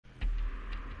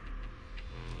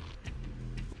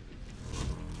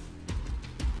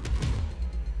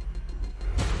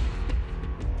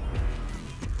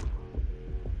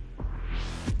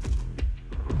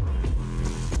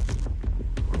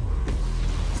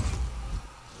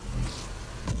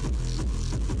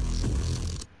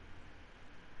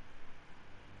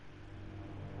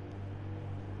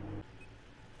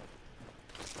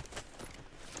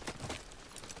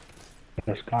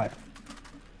Let's go.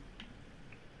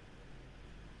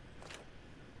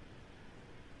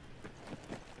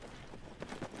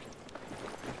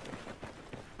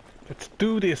 Let's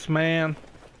do this, man.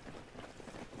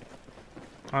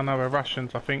 I know we're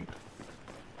Russians, I think.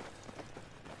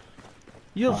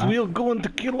 Yes, we are going to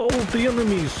kill all the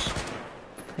enemies.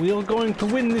 We are going to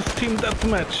win this team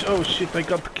deathmatch. Oh shit, I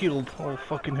got killed. Oh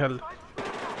fucking hell.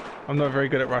 I'm not very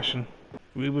good at Russian.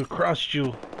 We will crush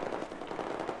you.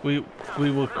 We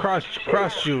will crush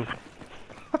you.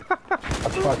 I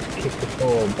tried to kick the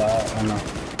door, but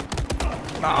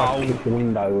I tried to kick the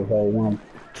window with one.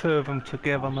 Two of them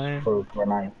together, man. For a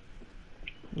grenade.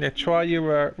 Yeah, try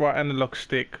your right analog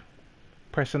stick.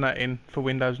 Pressing that in for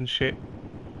windows and shit.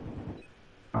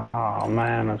 Oh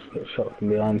man, I just got shot from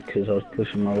behind because I was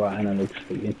pushing my right analog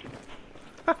stick in.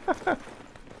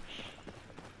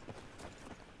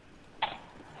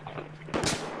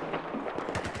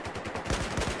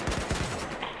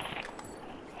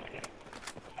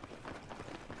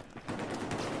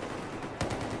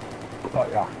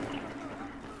 Got ya.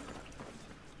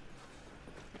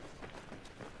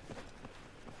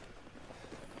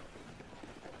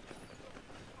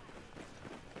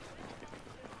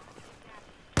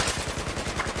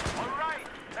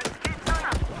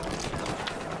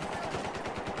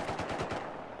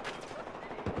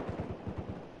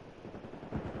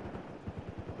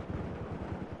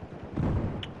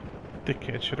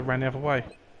 Dickhead should have ran the other way.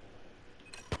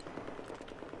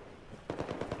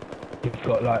 You've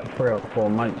got like 3 or 4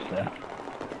 mates there.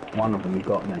 One of them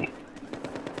got me.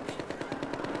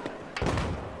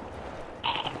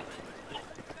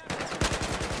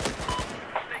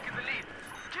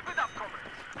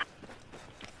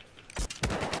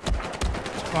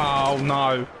 Oh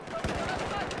no.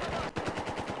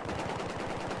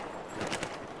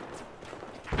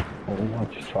 Oh, I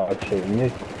just tried shooting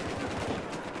you.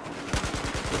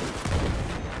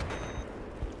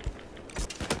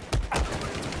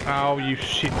 Oh, you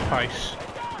shit face.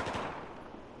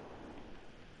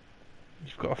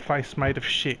 You've got a face made of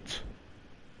shit.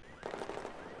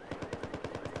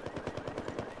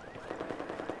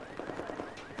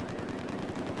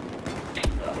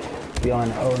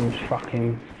 Behind orange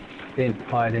fucking bin,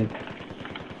 hiding.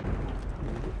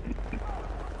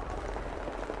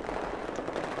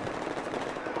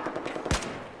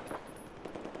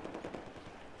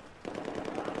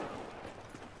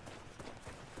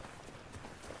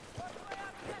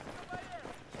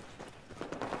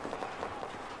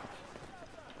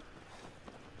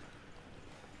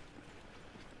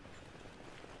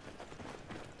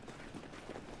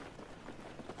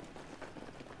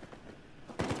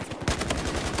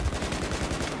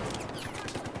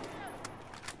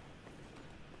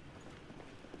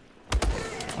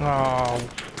 Oh,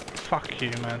 fuck you,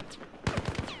 man.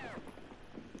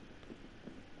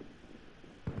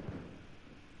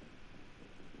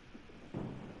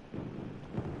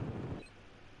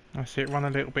 I see it, run a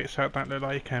little bit so it don't look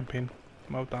like you're camping.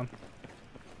 Well done.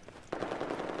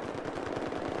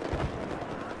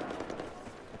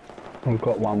 I've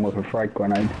got one with a frag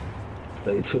grenade.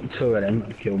 But it took 2 of them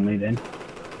to kill me then.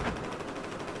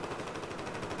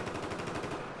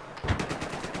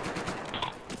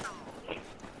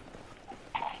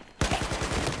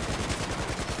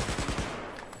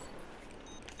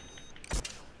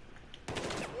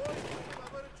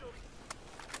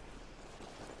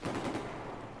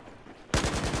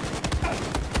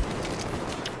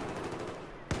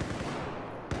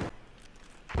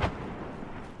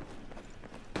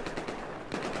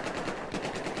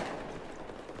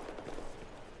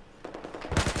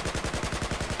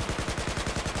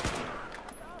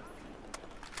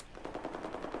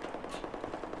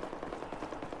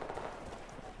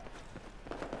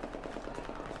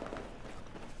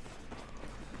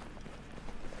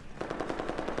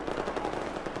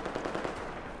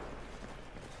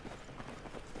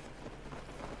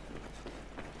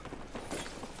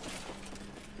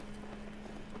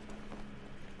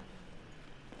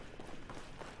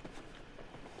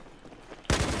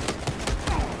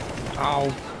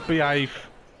 Oh, behave.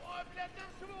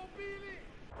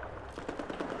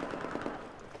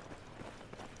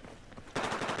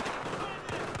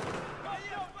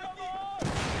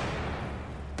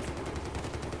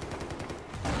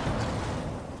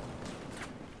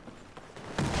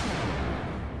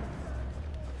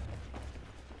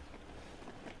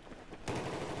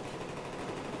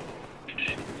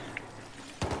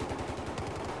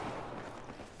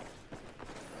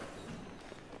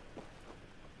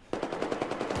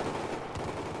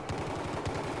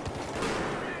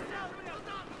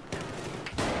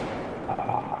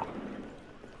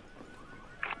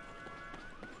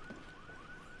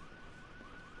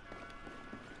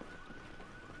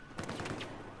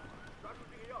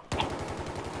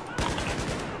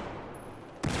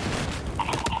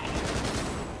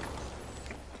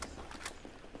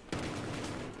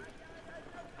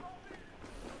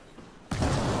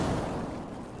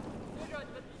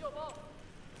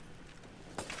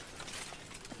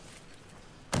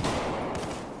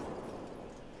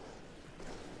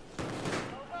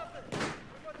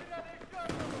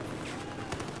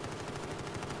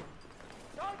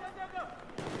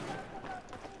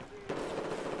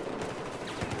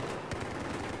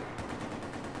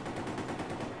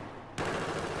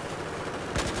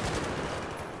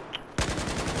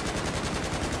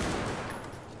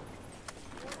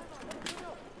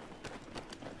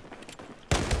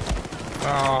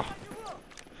 Oh,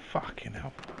 fucking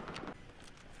hell.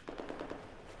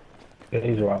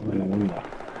 These are up in the window.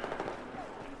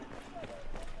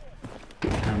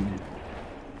 Camping.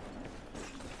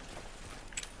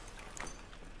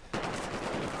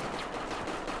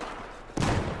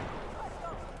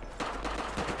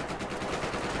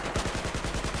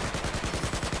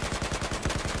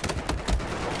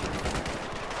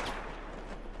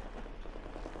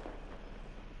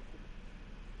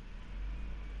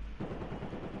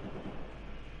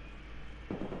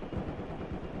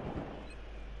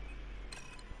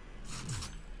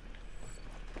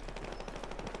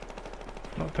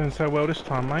 Not doing so well this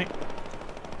time, mate.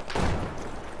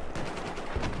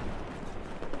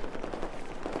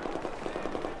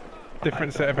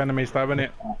 Different set of enemies though, isn't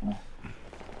it?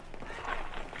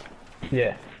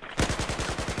 Yeah.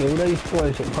 All these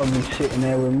boys are probably sitting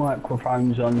there with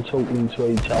microphones on, talking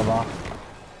to each other.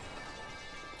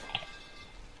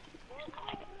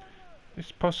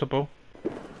 It's possible.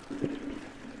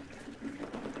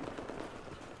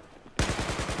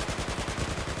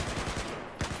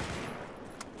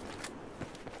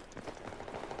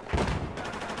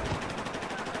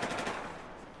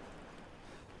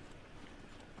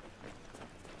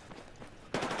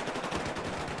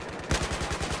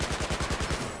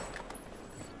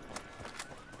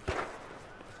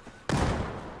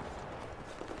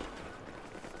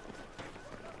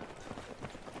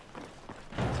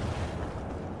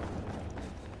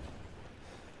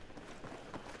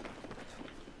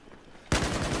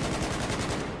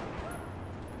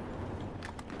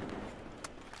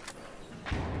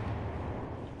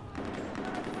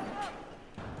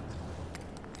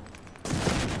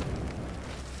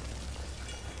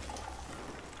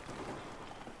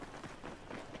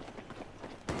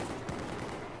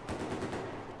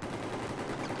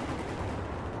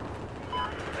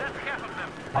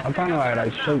 I don't know how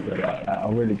they shoot it like that, I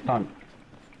really don't.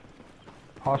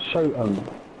 I'll shoot them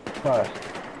first.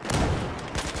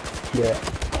 Yeah,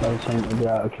 they seem to be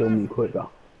able to kill me quicker.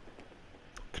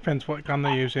 Depends what gun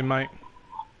they're using, mate.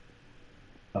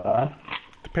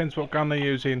 Depends what gun they're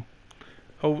using.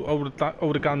 All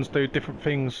the guns do different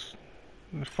things.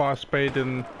 Fire speed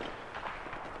and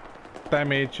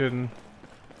damage and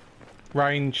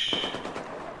range.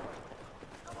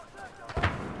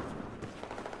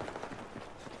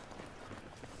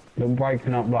 They're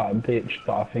breaking up like a bitch,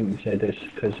 but I think they said it's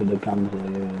because of the guns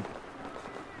they're using.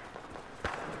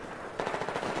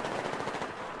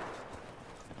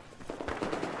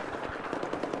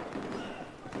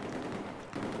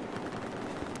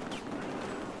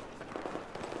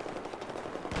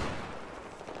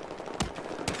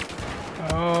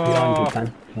 Behind you, Ben.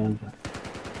 Behind you.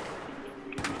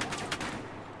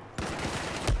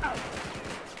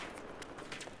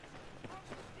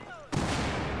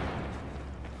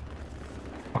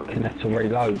 Fucking had to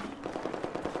reload.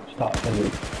 Start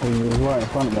sending. Oh, he was right in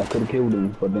front of me. I could have killed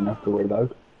him if I didn't have to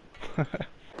reload.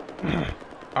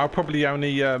 I'll probably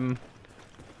only do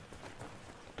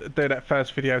that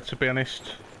first video, to be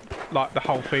honest. Like the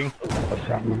whole thing. What's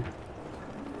that, man?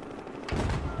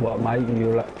 What, mate?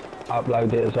 You'll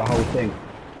upload it as a whole thing?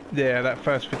 Yeah, that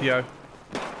first video.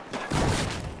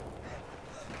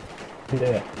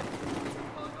 Yeah.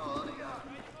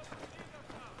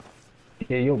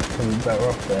 Yeah, you're probably better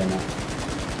off there now.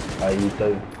 You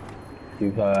do.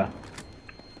 You've got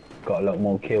a lot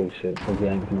more kills, so it probably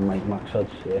ain't going to make much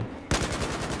odds here.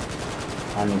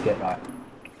 And you get like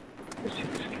 6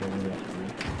 kills left.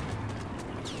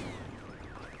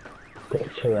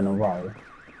 Got 2 in a row.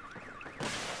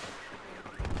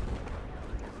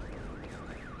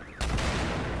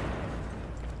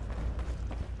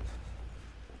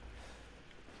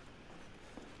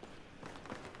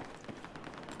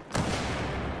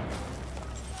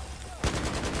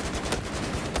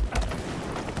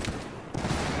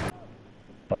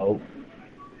 Oh,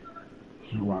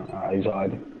 right, he's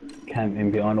hiding,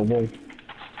 camping behind a wall.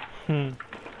 3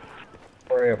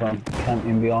 of them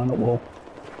camping behind the wall.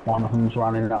 One of them's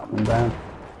running up and down.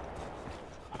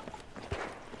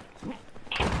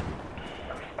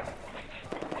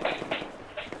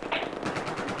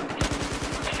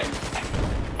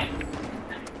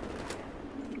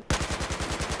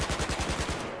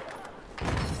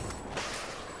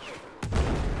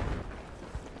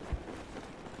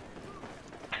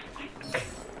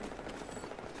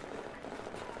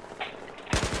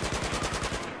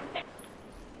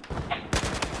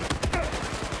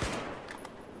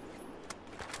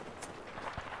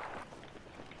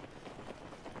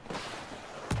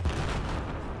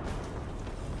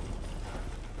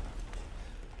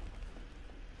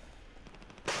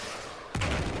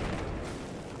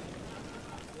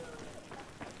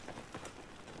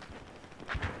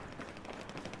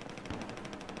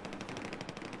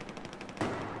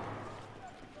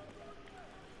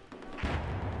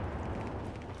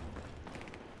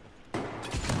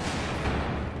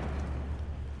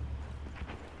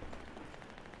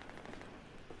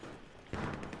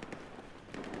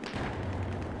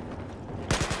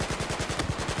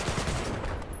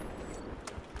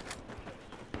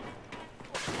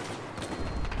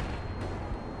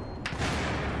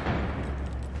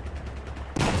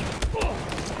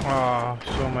 Ah,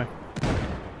 saw me.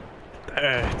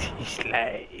 Dirty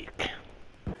Slake.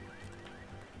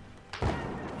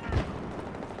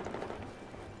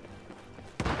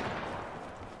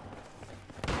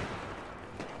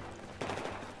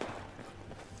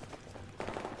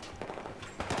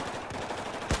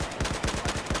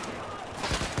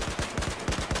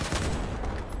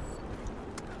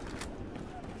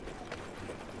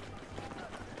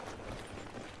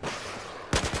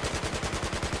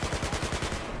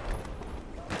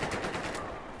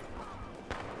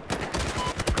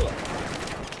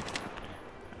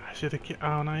 Should have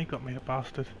oh no, he got me, a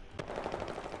bastard.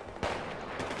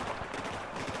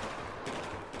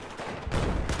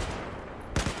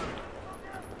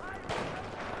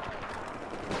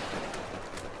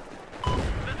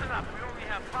 Listen up, we only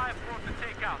have 5 more to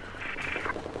take out.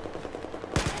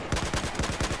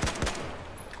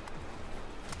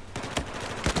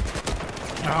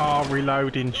 Oh,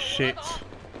 reloading shit.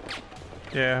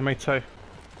 Yeah, me too.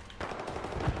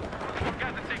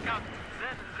 Got to take out.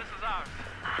 Then this is ours.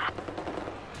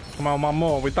 Come on, one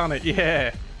more, we've done it,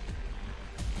 yeah!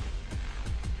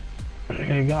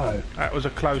 There you go. That was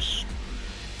a close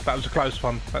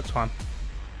one, that's fine.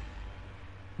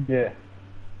 Yeah.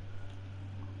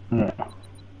 Yeah.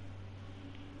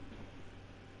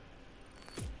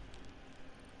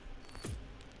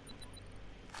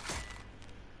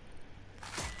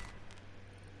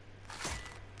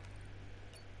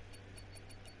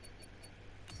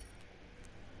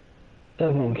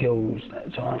 Seven kills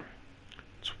that time.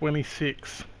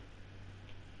 26.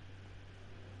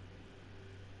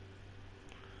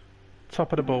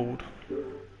 Top of the board.